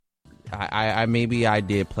I maybe I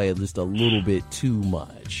did play just a little bit too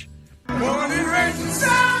much.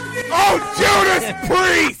 Oh, Judas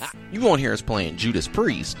Priest! You won't hear us playing Judas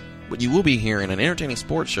Priest, but you will be hearing an entertaining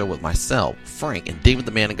sports show with myself, Frank, and David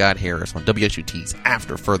the Man of God Harris on WXUT's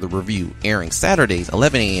After Further Review, airing Saturdays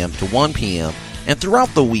 11 a.m. to 1 p.m. and throughout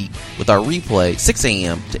the week with our replay 6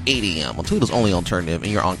 a.m. to 8 a.m. on Toledo's only alternative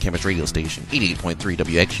and your on-campus radio station, 88.3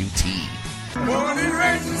 WXUT.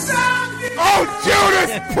 Oh,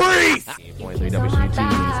 Judas Priest! 88.3 WXUT's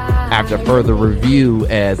After Further Review,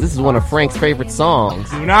 as this is one of Frank's favorite songs.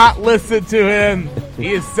 Do not listen to him.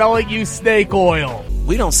 He is selling you snake oil.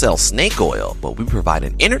 We don't sell snake oil, but we provide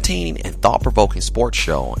an entertaining and thought-provoking sports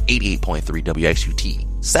show on 88.3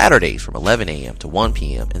 WXUT, Saturdays from 11 a.m. to 1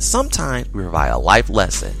 p.m., and sometimes we provide a life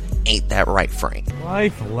lesson. Ain't that right, Frank?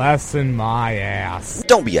 Life lesson my ass.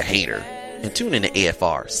 Don't be a hater. And tune in to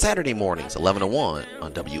AFR Saturday mornings 11 to 1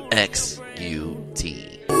 on WXUT.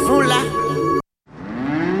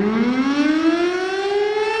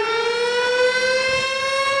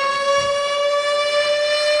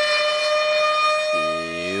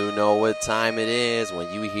 You know what time it is.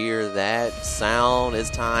 When you hear that sound, it's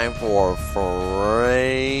time for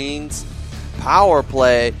Frank's Power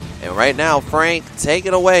Play. And right now, Frank, take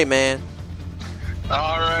it away, man.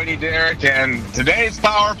 Alrighty, Derek, and today's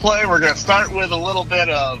Power Play, we're going to start with a little bit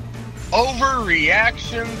of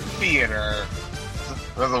overreaction theater.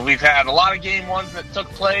 We've had a lot of game ones that took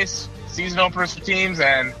place, season openers for teams,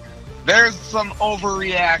 and there's some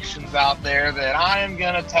overreactions out there that I am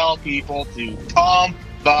going to tell people to pump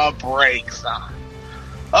the brakes on.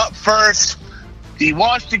 Up first, the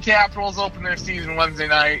Washington Capitals opened their season Wednesday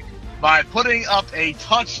night by putting up a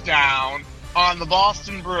touchdown on the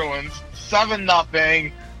Boston Bruins,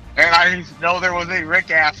 7-0, and I know there was a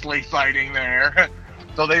Rick Astley sighting there,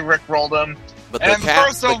 so they Rick-rolled him. But the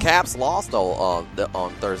Caps lost on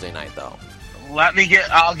Thursday night, though.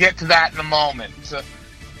 I'll get to that in a moment.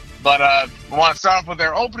 But I want to start off with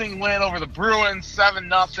their opening win over the Bruins,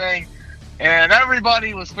 7-0, and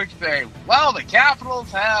everybody was quick to say, well, the Capitals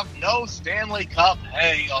have no Stanley Cup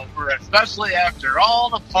hangover, especially after all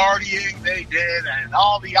the partying they did and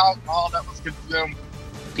all the alcohol that was consumed.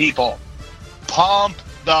 People, pump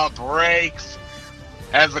the brakes.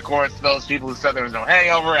 As, of course, those people who said there was no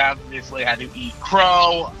hangover obviously had to eat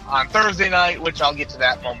crow on Thursday night, which I'll get to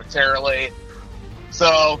that momentarily.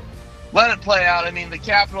 So, let it play out. I mean, the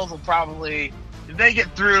Capitals will probably, if they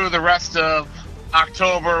get through the rest of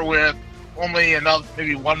October with only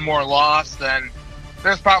maybe one more loss, then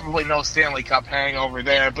there's probably no Stanley Cup hangover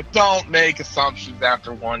there. But don't make assumptions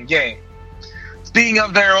after one game. Speaking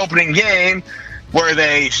of their opening game, where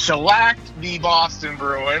they shellacked the Boston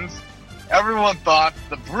Bruins, everyone thought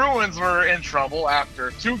the Bruins were in trouble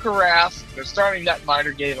after Tuukka Rask, their starting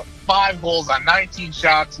netminder, gave up 5 goals on 19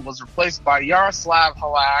 shots and was replaced by Yaroslav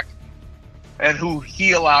Halak, and who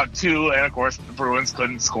he allowed 2, and of course the Bruins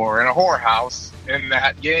couldn't score in a whorehouse in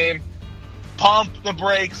that game. Pump the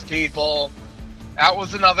brakes, people. That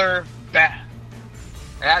was another bad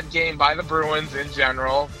game by the Bruins in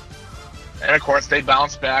general. And, of course, they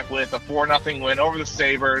bounced back with a 4-0 win over the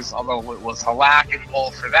Sabres, although it was Halak in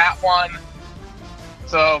goal for that one.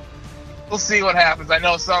 So, we'll see what happens. I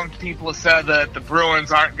know some people have said that the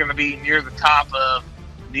Bruins aren't going to be near the top of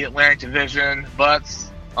the Atlantic Division, but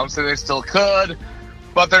I'm saying they still could,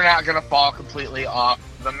 but they're not going to fall completely off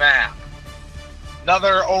the map.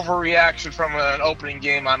 Another overreaction from an opening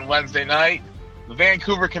game on Wednesday night. The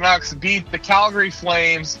Vancouver Canucks beat the Calgary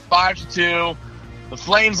Flames 5-2. The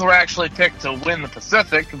Flames were actually picked to win the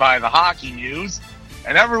Pacific by the Hockey News,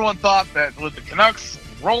 and everyone thought that with the Canucks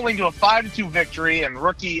rolling to a 5-2 victory and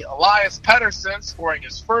rookie Elias Pettersson scoring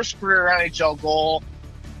his first career NHL goal,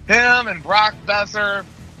 him and Brock Besser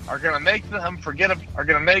are going to make the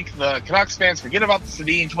Canucks fans forget about the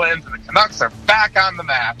Sedin twins, and the Canucks are back on the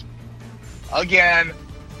map. Again,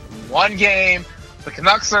 one game. The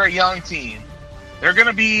Canucks are a young team. They're going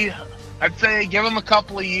to be, I'd say, give them a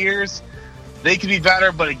couple of years. They could be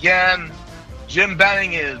better, but again, Jim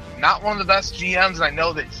Benning is not one of the best GMs, and I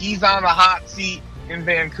know that he's on the hot seat in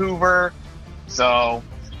Vancouver, so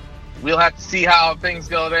we'll have to see how things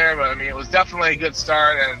go there, but I mean, it was definitely a good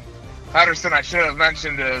start, and Pettersson, I should have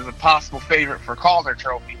mentioned, is a possible favorite for Calder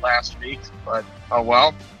Trophy last week, but oh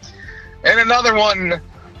well. And another one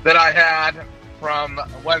that I had from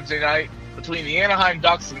Wednesday night between the Anaheim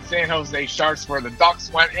Ducks and San Jose Sharks, where the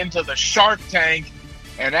Ducks went into the Shark Tank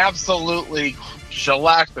and absolutely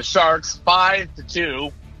shellacked the Sharks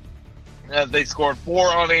 5-2 as they scored 4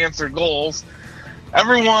 unanswered goals.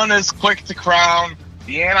 Everyone is quick to crown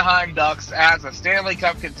the Anaheim Ducks as a Stanley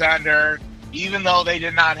Cup contender, even though they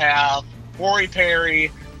did not have Corey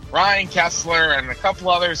Perry Ryan Kessler and a couple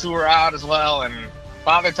others who were out as well, and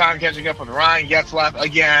Father Time catching up with Ryan Getzlaff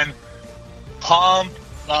again. Pump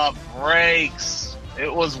the brakes.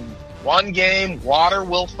 It was one game. Water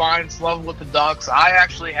will find love with the Ducks. I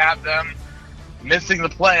actually had them missing the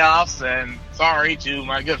playoffs, and sorry to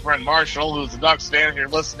my good friend Marshall, who's a Ducks fan, if you're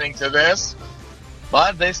listening to this,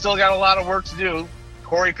 but they still got a lot of work to do.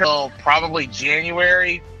 Corey Pill probably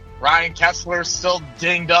January. Ryan Kessler's still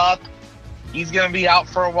dinged up. He's going to be out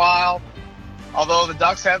for a while. Although the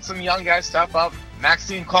Ducks had some young guys step up.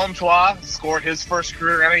 Maxime Comtois scored his first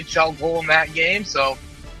career NHL goal in that game, so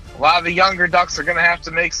a lot of the younger Ducks are going to have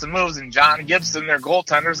to make some moves, and John Gibson, their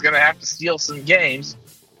goaltender, is going to have to steal some games.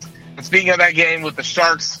 And speaking of that game with the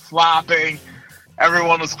Sharks flopping,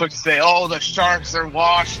 everyone was quick to say, oh, the Sharks are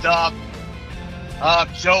washed up.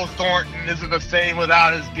 Joe Thornton isn't the same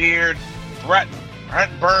without his beard. Brent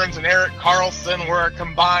Burns and Erik Karlsson were a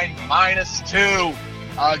combined -2.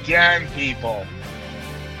 Again, people.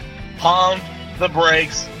 Pump the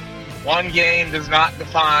brakes. One game does not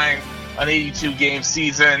define an 82-game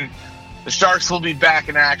season. The Sharks will be back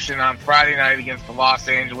in action on Friday night against the Los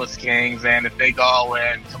Angeles Kings, and if they go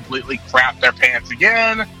and completely crap their pants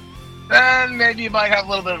again, then maybe you might have a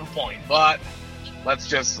little bit of a point. But let's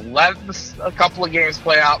just let a couple of games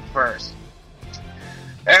play out first.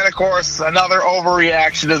 And, of course, another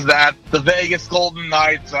overreaction is that the Vegas Golden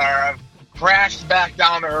Knights are crashed back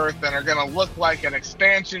down to earth and are going to look like an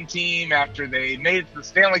expansion team after they made it to the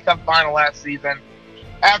Stanley Cup final last season,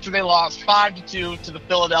 after they lost 5-2 to the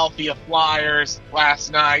Philadelphia Flyers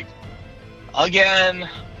last night. Again,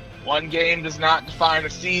 one game does not define a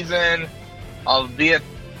season, albeit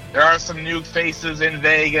there are some new faces in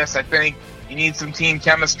Vegas. I think you need some team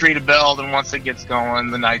chemistry to build, and once it gets going,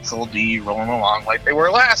 the Knights will be rolling along like they were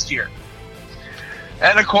last year.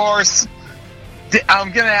 And, of course,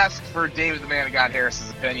 I'm going to ask for David the Man of God Harris's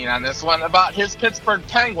opinion on this one about his Pittsburgh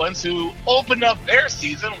Penguins, who opened up their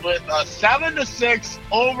season with a 7-6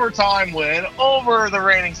 overtime win over the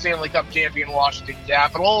reigning Stanley Cup champion Washington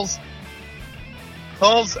Capitals.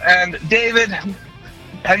 And David,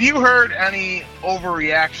 have you heard any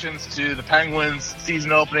overreactions to the Penguins'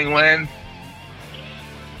 season opening win?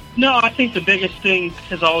 No, I think the biggest thing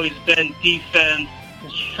has always been defense,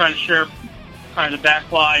 trying to share kind of the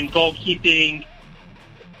back line, goalkeeping.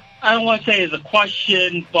 I don't want to say it's a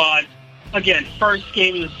question, but again, first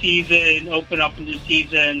game of the season, open up in the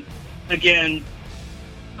season. Again,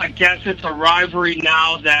 I guess it's a rivalry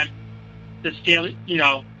now that the Stanley,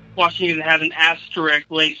 Washington has an asterisk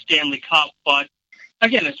late Stanley Cup, but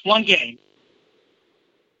again, it's one game.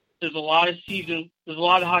 There's a lot of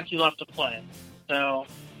hockey left to play. So,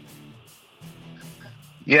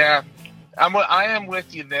 yeah, I am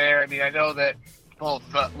with you there. I mean, I know that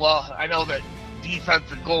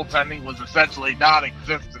defensive goaltending was essentially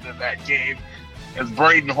non-existent in that game, as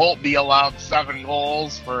Braden Holtby allowed 7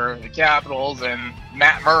 goals for the Capitals and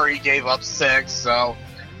Matt Murray gave up 6. So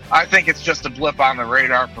I think it's just a blip on the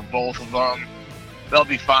radar for both of them. They'll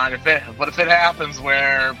be fine. But if it happens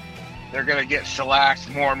where they're going to get shellacked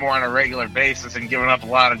more and more on a regular basis and giving up a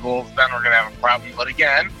lot of goals, then we're going to have a problem. But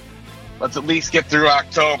again, let's at least get through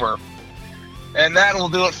October. And that will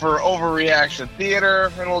do it for Overreaction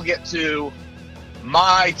Theater, and we'll get to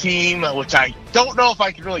my team, which I don't know if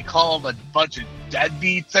I can really call them a bunch of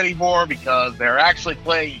deadbeats anymore because they're actually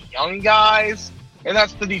playing young guys, and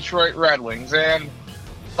that's the Detroit Red Wings. And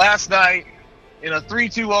last night, in a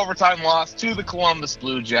 3-2 overtime loss to the Columbus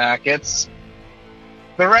Blue Jackets,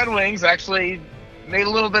 the Red Wings actually made a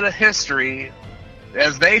little bit of history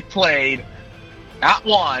as they played not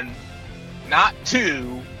 1, not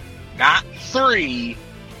 2, not 3,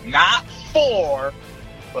 not 4,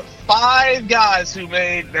 but 5 guys who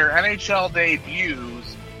made their NHL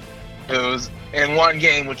debuts in one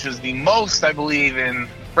game, which is the most, I believe, in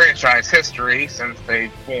franchise history since they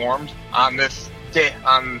formed on this day,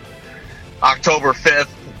 on October 5th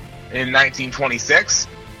in 1926.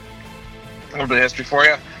 A little bit of history for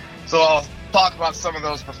you. So I'll talk about some of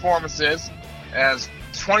those performances, as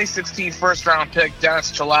 2016 first-round pick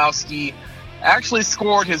Dennis Cholowski actually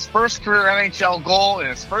scored his first career NHL goal in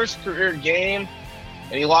his first career game,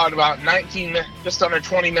 and he logged about just under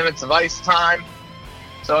 20 minutes of ice time.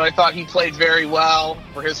 So I thought he played very well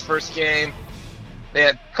for his first game. They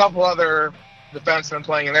had a couple other defensemen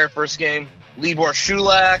playing in their first game. Libor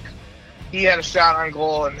Shulak, he had a shot on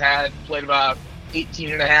goal and had played about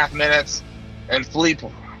 18 and a half minutes. And Philippe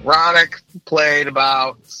Ronick played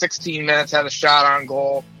about 16 minutes, had a shot on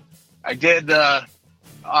goal. I did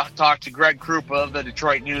talk to Greg Krupa of the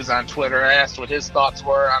Detroit News on Twitter. I asked what his thoughts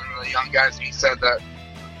were on the young guys. He said that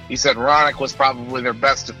He said Roenick was probably their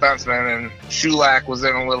best defenseman, and Shulak was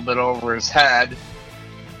in a little bit over his head.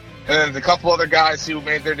 And then a couple other guys who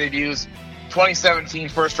made their debuts. 2017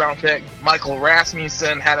 first-round pick Michael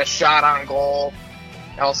Rasmussen had a shot on goal.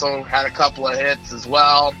 Also had a couple of hits as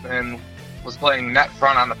well, and was playing net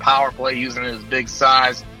front on the power play using his big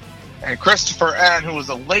size. And Christopher N., who was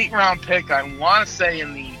a late-round pick, I want to say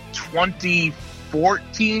in the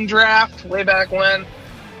 2014 draft, way back when.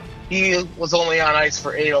 He was only on ice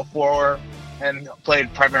for 804 and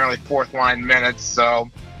played primarily fourth-line minutes, so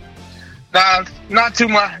not too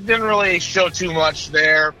much. Didn't really show too much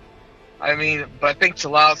there. I mean, but I think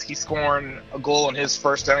Chalowski scoring a goal in his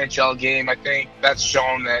first NHL game, I think that's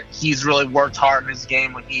shown that he's really worked hard in his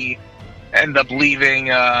game when he ended up leaving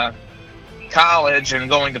college and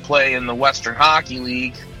going to play in the Western Hockey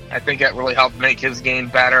League. I think that really helped make his game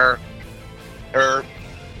better.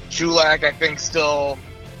 Shulak, I think, still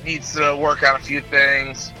needs to work on a few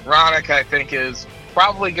things. Roenick, I think, is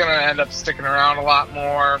probably going to end up sticking around a lot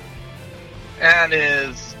more. And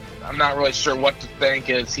I'm not really sure what to think,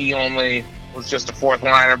 as he only was just a fourth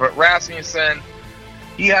liner. But Rasmussen,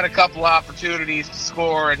 he had a couple opportunities to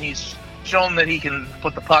score, and he's shown that he can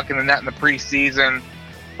put the puck in the net in the preseason.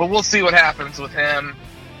 But we'll see what happens with him.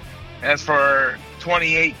 As for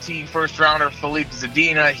 2018 first-rounder Philippe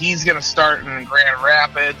Zadina, he's going to start in Grand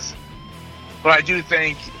Rapids. But I do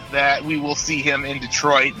think that we will see him in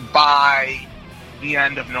Detroit by the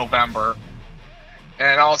end of November.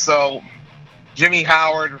 And also, Jimmy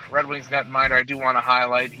Howard, Red Wings netminder, I do want to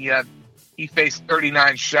highlight. He faced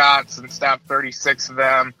 39 shots and stopped 36 of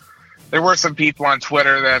them. There were some people on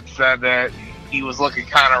Twitter that said that he was looking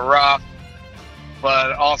kind of rough.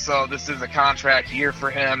 But also, this is a contract year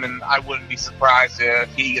for him, and I wouldn't be surprised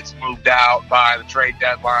if he gets moved out by the trade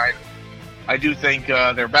deadline. I do think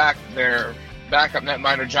their backup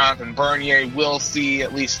netminder Jonathan Bernier will see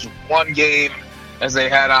at least one game as they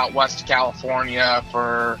head out west to California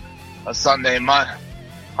for a Sunday,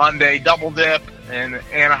 Monday double dip in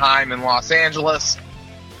Anaheim and Los Angeles.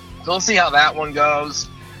 So we'll see how that one goes.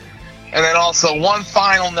 And then also one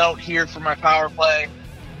final note here for my power play.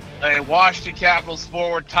 Washington Capitals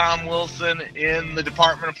forward Tom Wilson in the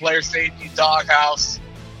Department of Player Safety doghouse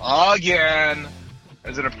again. It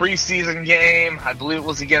was in a preseason game. I believe it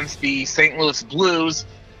was against the St. Louis Blues.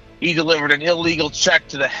 He delivered an illegal check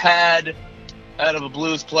to the head of a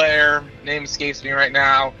Blues player. Name escapes me right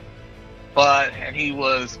now. And he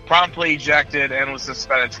was promptly ejected and was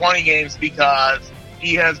suspended 20 games because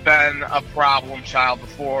he has been a problem child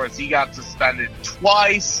before, as he got suspended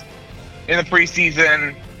twice in the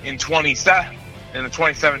preseason in the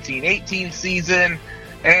 2017-18 season.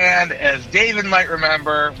 And as David might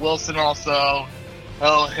remember, Wilson also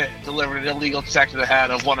delivered an illegal check to the head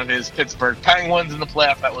of one of his Pittsburgh Penguins in the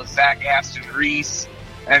playoff. That was Zach Aston Reese,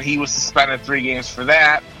 and he was suspended 3 games for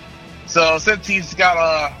that. So since he's got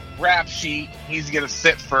a rap sheet, he's going to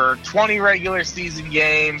sit for 20 regular season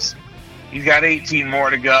games. He's got 18 more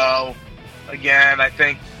to go. Again, I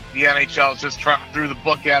think the NHL just threw the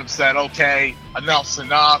book at him, said, okay, enough's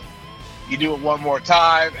enough. You do it one more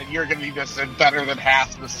time, and you're going to be missing better than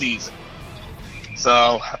half the season.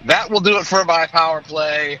 So that will do it for my power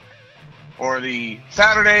play for the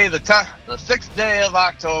Saturday, the 6th day of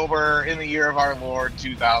October in the year of our Lord,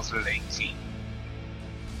 2018.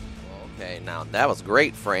 Okay, now that was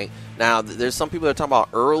great, Frank. Now, there's some people that are talking about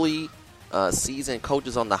early season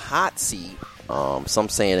coaches on the hot seat. Some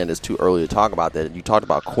saying that it's too early to talk about that. You talked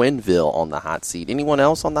about Quenneville on the hot seat. Anyone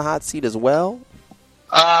else on the hot seat as well?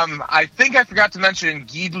 I think I forgot to mention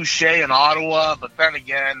Guy Boucher in Ottawa, but then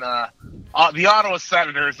again, the Ottawa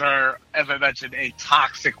Senators are, as I mentioned, a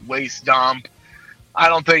toxic waste dump. I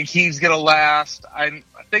don't think he's going to last. I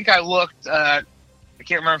think I looked at, I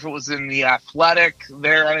can't remember if it was in the Athletic,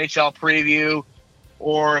 their NHL preview,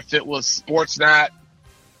 or if it was Sportsnet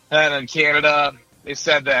and in Canada. They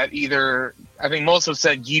said that I think most of them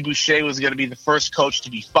said Guy Boucher was going to be the first coach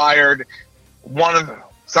to be fired.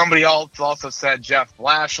 Somebody else also said Jeff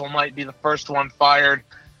Blashill might be the first one fired.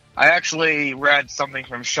 I actually read something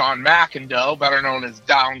from Sean McIndoe, better known as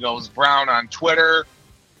Down Goes Brown, on Twitter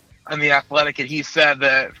on the Athletic, and he said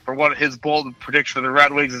that for what his bold prediction for the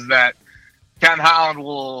Red Wings is that Ken Holland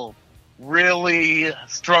will really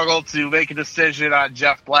struggle to make a decision on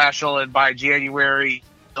Jeff Blashill, and by January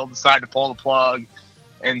he'll decide to pull the plug,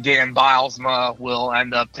 and Dan Bilesma will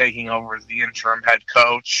end up taking over as the interim head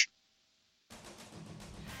coach,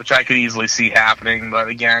 which I could easily see happening. But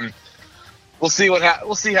again, we'll see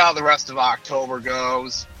how the rest of October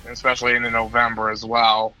goes, especially into November as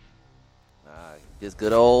well. Just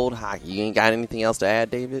good old hockey. You ain't got anything else to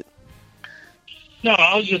add, David? No,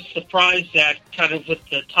 I was just surprised that kind of with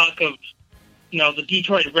the talk of, the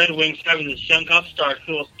Detroit Red Wings having this young upstart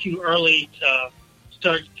who was too early to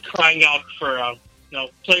start crying out for,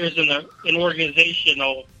 players in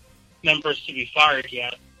organizational members to be fired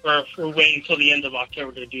yet, or if we're waiting until the end of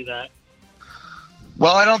October to do that.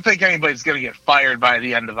 Well, I don't think anybody's going to get fired by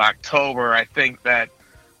the end of October. I think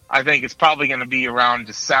it's probably going to be around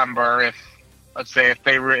December if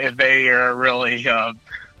they are really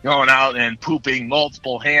going out and pooping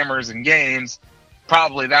multiple hammers in games.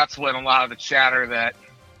 Probably that's when a lot of the chatter that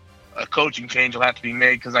a coaching change will have to be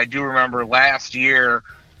made, because I do remember last year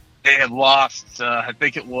they had lost, I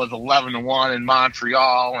think it was 11-1 in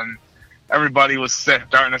Montreal, and everybody was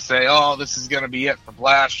starting to say, oh, this is going to be it for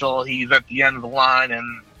Blashill. He's at the end of the line,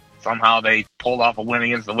 and somehow they pulled off a win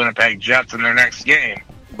against the Winnipeg Jets in their next game.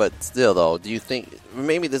 But still, though, do you think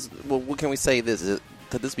maybe this? Well, what can we say?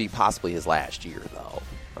 Could this be possibly his last year, though?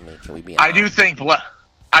 I mean, can we be? I do think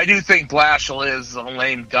Blashill is a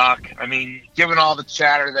lame duck. I mean, given all the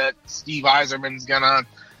chatter that Steve Yzerman's gonna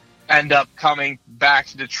end up coming back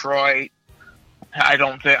to Detroit, I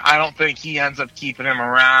don't think he ends up keeping him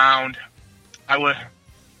around.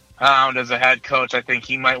 As a head coach, I think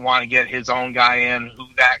he might want to get his own guy in. Who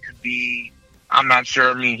that could be, I'm not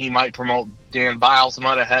sure. I mean, he might promote Dan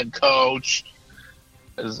Bilesma to head coach,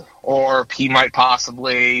 or he might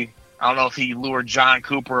possibly, I don't know if he lured John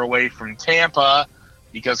Cooper away from Tampa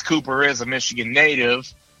because Cooper is a Michigan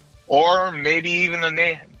native, or maybe even a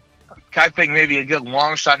name. I think maybe a good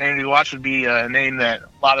long shot name to watch would be a name that a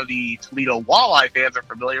lot of the Toledo Walleye fans are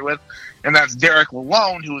familiar with, and that's Derek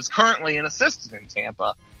Lalonde, who is currently an assistant in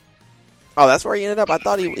Tampa. Oh, that's where he ended up? I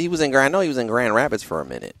thought he was in Grand Rapids for a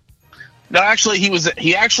minute. No, actually,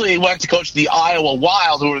 he actually went to coach the Iowa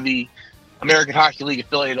Wild, who are the American Hockey League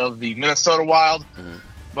affiliate of the Minnesota Wild. Mm-hmm.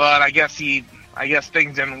 But I guess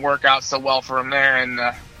things didn't work out so well for him there, and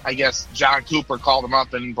I guess John Cooper called him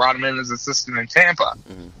up and brought him in as assistant in Tampa.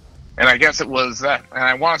 Mm-hmm. And I guess it was, and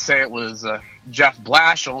I want to say it was Jeff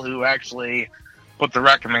Blashill who actually put the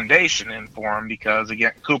recommendation in for him, because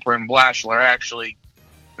again, Cooper and Blashill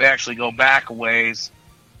they actually go back a ways.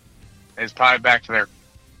 It's probably back to their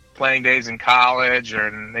playing days in college,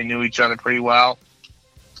 and they knew each other pretty well.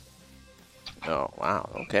 Oh, wow.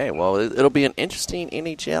 Okay. Well, it'll be an interesting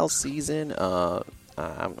NHL season.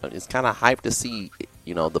 It's kind of hyped to see,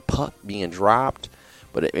 the puck being dropped.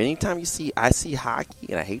 But anytime I see hockey,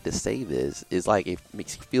 and I hate to say this, it's like it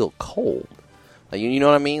makes you feel cold. Like, you know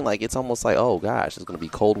what I mean? Like, it's almost like, oh gosh, there's going to be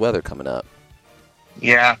cold weather coming up.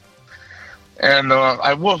 Yeah. And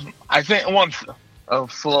I think I was a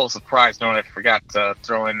little surprised knowing I forgot to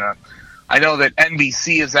throw in. I know that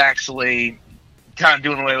NBC is actually kind of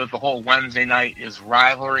doing away with the whole Wednesday night is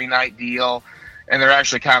rivalry night deal, and they're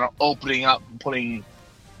actually kind of opening up and putting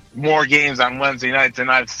more games on Wednesday nights.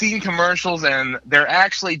 And I've seen commercials, and they're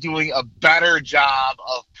actually doing a better job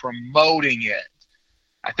of promoting it.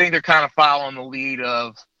 I think they're kind of following the lead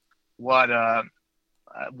of what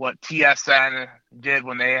TSN did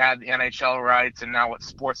when they had the NHL rights, and now what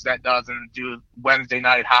Sportsnet does and do Wednesday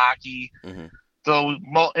night hockey. Mm-hmm. So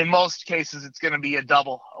in most cases, it's going to be a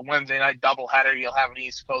Wednesday night doubleheader. You'll have an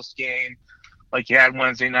East Coast game like you had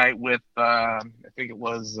Wednesday night with I think it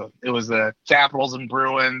was the Capitals and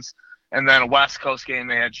Bruins, and then a West Coast game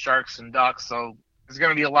they had Sharks and Ducks. So there's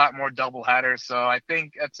going to be a lot more doubleheaders. So I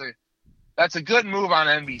think that's a good move on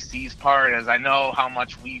NBC's part, as I know how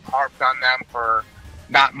much we've harped on them for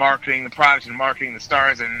not marketing the product and marketing the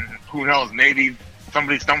stars, and who knows, maybe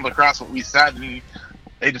somebody stumbled across what we said and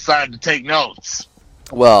they decided to take notes.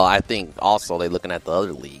 Well, I think also they're looking at the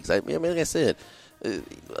other leagues. I mean, like I said,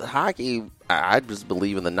 hockey, I just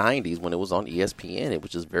believe in the 90s when it was on ESPN, it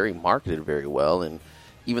was just very marketed very well, and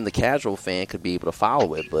even the casual fan could be able to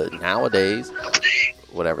follow it. But nowadays,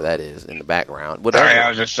 whatever that is in the background. Whatever. Sorry, I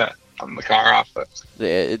was just on the car off. Yeah,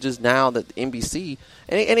 it's just now that NBC,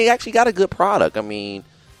 and he actually got a good product. I mean,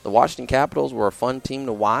 the Washington Capitals were a fun team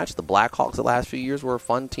to watch. The Blackhawks the last few years were a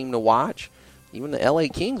fun team to watch. Even the LA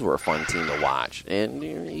Kings were a fun team to watch. And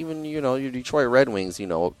even, your Detroit Red Wings,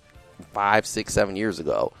 5, 6, 7 years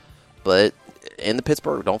ago. But in the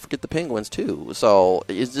Pittsburgh, don't forget the Penguins, too. So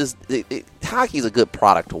it's just, hockey's a good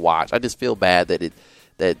product to watch. I just feel bad that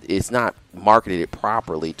it's not marketed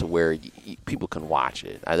properly to where people can watch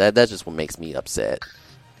it. That's just what makes me upset.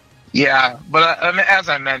 Yeah, but as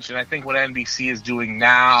I mentioned, I think what NBC is doing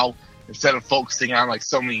now, instead of focusing on like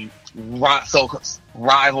so many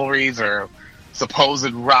rivalries or supposed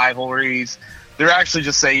rivalries, they're actually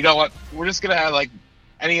just saying, you know what, we're just going to have like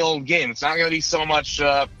any old game. It's not going to be so much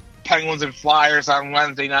Penguins and Flyers on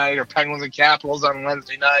Wednesday night, or Penguins and Capitals on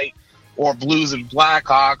Wednesday night, or Blues and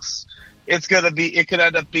Blackhawks. it could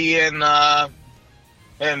end up being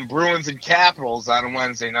in Bruins and Capitals on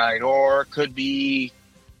Wednesday night, or it could be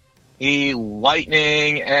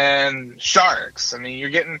Lightning and Sharks. I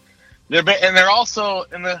mean, they're also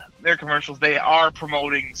in their commercials. They are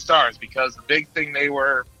promoting stars, because the big thing they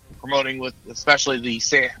were promoting with, especially the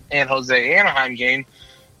San Jose Anaheim game,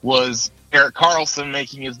 was Erik Karlsson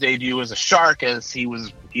making his debut as a Shark, as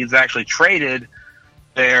he's actually traded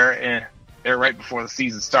there right before the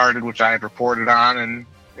season started, which I had reported on, and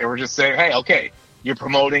they were just saying, hey, okay, you're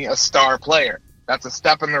promoting a star player. That's a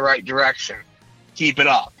step in the right direction. Keep it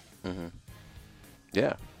up. Mm-hmm.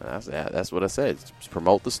 Yeah, that's what I said. Just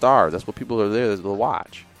promote the stars. That's what people are there to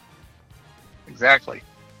watch. Exactly.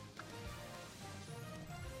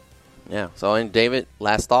 Yeah. So, and David,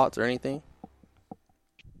 last thoughts or anything?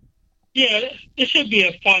 Yeah, it should be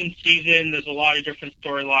a fun season. There's a lot of different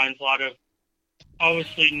storylines, a lot of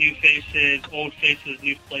obviously new faces, old faces,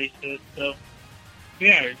 new places. So,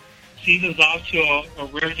 yeah, season's off to a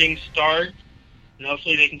riveting start, and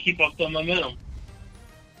hopefully they can keep up the momentum.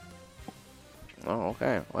 Oh,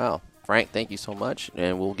 okay. Well, Frank, thank you so much,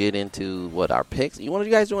 and we'll get into what our picks. We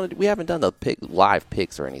haven't done the live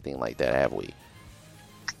picks or anything like that, have we?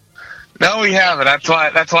 No, we haven't. That's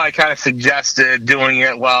why I kind of suggested doing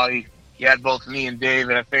it while you had both me and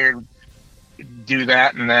David. I figured we'd do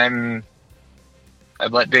that, and then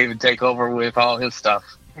I'd let David take over with all his stuff.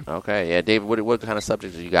 Okay, yeah, David, what kind of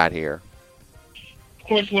subjects you got here? Of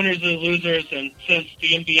course, winners and losers, and since the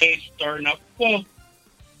NBA is starting up, well,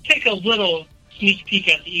 take a little sneak peek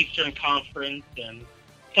at the Eastern Conference and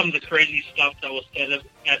some of the crazy stuff that was said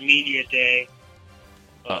at Media Day.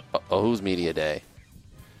 Who's Media Day?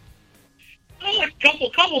 A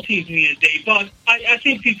couple teams Media Day, but I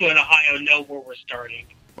think people in Ohio know where we're starting.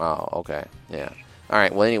 Oh, okay, yeah. All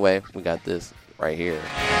right, well, anyway, we got this right here.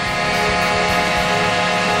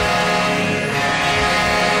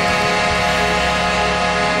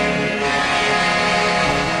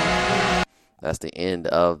 That's the end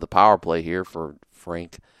of the power play here for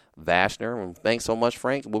Frank Vashner. And thanks so much,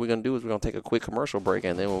 Frank. What we're going to do is we're going to take a quick commercial break,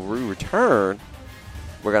 and then when we return,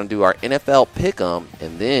 we're going to do our NFL Pick'em,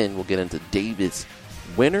 and then we'll get into David's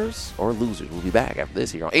winners or losers. We'll be back after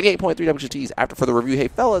this here on 88.3 WGT's After Further Review. Hey,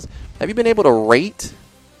 fellas, have you been able to rate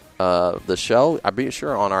the show? I'm pretty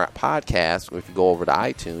sure on our podcast, if you go over to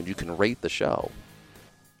iTunes, you can rate the show.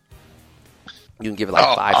 You can give it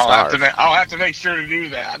 5 stars. I'll have to make sure to do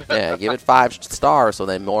that. Yeah, give it 5 stars so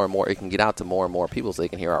then more and more, it can get out to more and more people so they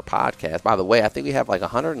can hear our podcast. By the way, I think we have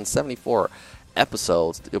 174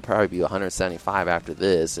 episodes. It'll probably be 175 after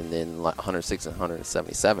this, and then 106 and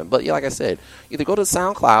 177. But yeah, like I said, either go to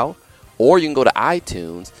SoundCloud or you can go to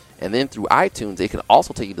iTunes, and then through iTunes, it can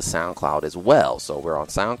also take you to SoundCloud as well. So we're on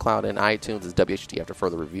SoundCloud and iTunes. It's WHT After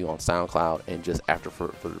Further Review on SoundCloud, and just After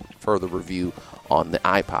Further Review on the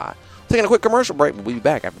iPod. Taking a quick commercial break. We'll be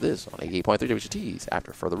back after this on 88.3 WHT's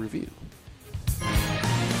After Further Review.